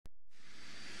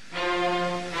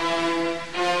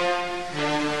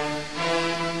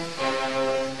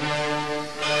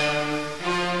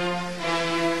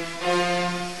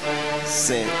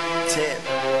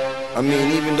I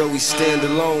mean, even though we stand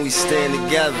alone, we stand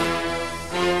together.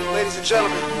 Ladies and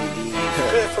gentlemen,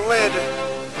 prepare for landing.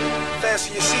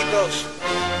 Fasten your seatbelts.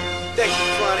 Thank you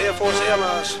for flying Air Force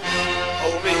Airlines.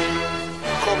 Over me.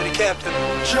 Call me the captain.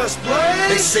 Just blaze.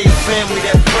 They say family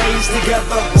that prays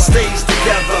together stays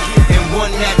together, and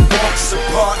one that walks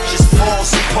apart just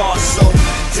falls apart. So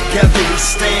together we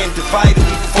stand, divided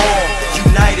we fall,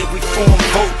 united we form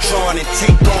Voltron and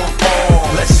take on all.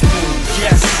 Let's move,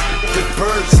 yes. The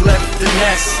birds left the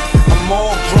nest. I'm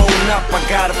all grown up, I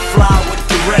gotta fly with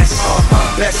the rest.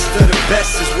 Best of the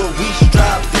best is what we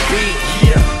strive to be.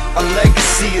 Yeah, a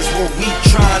legacy is what we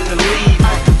trying to leave.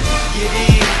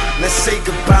 Let's say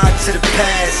goodbye to the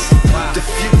past. The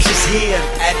future's here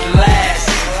at last.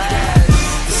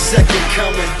 The second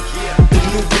coming, the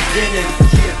new beginning.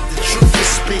 The truth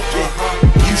is speaking,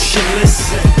 you should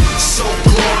listen. So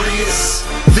glorious,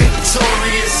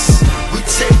 victorious. We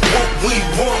take what we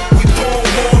want, we born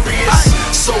warriors.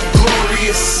 So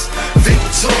glorious,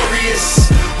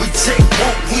 victorious. We take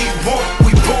what we want,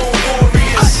 we born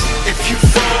warriors. If you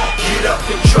fall, get up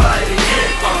and try it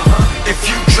again. If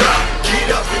you drop, get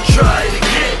up and try it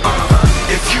again.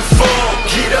 If you fall,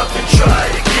 get up and try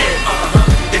it again.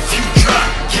 If you drop,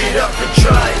 get up and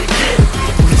try it again.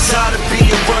 We tired of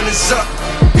being runners up,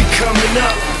 we coming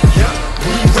up.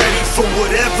 We ready for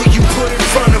whatever you put in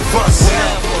front of us.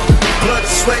 Blood,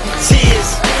 sweat, and tears,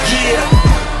 yeah.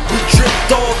 We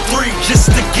dripped all three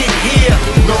just to get here.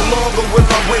 No longer will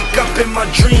I wake up and my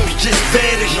dreams just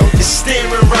vanish. It's staring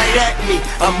right at me,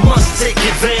 I must take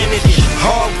advantage.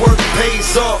 Hard work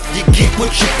pays off, you get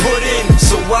what you put in.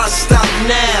 So why stop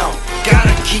now?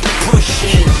 Gotta keep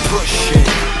pushing, pushing.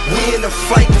 We in a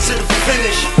fight to the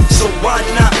finish, so why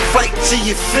not fight till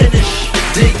you finish?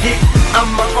 Dig it? I'm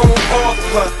my own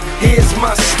author, here's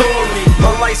my story.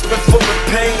 My life's been full of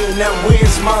pain, now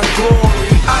where's my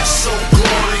glory? I'm so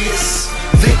glorious,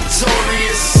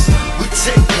 victorious. We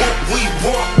take what we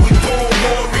want, we born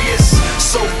warriors.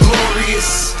 So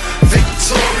glorious,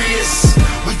 victorious.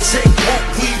 We take what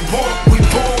we want, we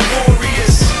born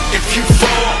warriors. If you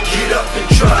fall, get up and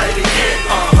try it again.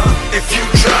 If you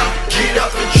drop, get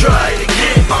up and try it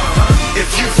again. If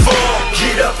you fall,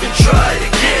 get up and try it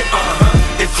again.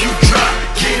 If you drop,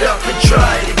 get up and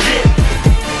try it again.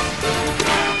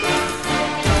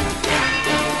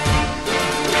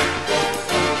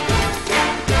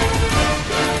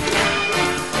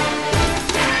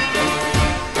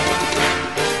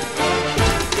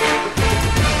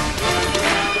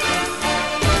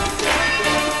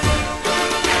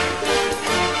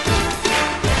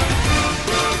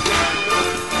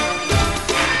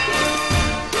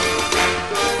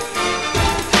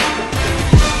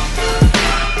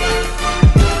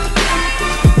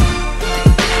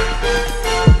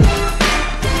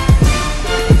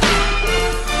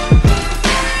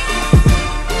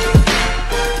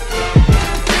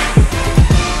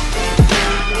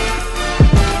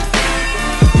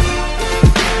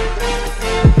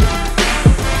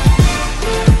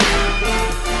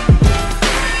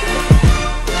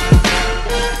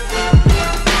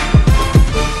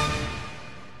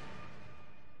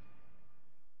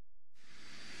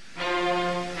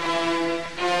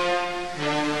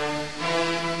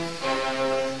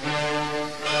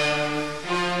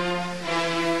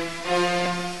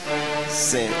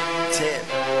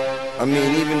 I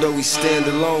mean, even though we stand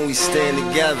alone, we stand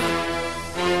together.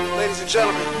 Ladies and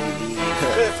gentlemen,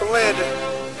 prepare for landing.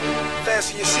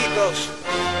 Fasten your seatbelts.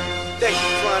 Thank you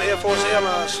for flying Air Force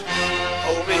Airlines.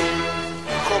 Over me.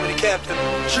 Call me the captain.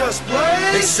 Just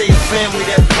blaze. They say family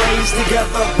that prays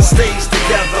together stays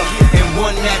together, and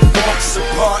one that walks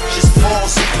apart just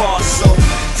falls apart. So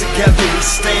together we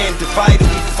stand, divided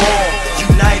we fall,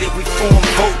 united we form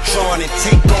Voltron and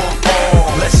take on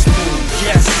all. Let's move,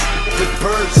 yes. The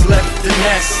birds left the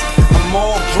nest. I'm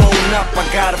all grown up, I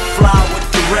gotta fly with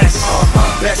the rest.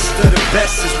 Best of the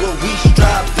best is what we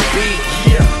strive to be.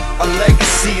 Yeah, a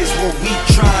legacy is what we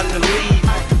trying to leave.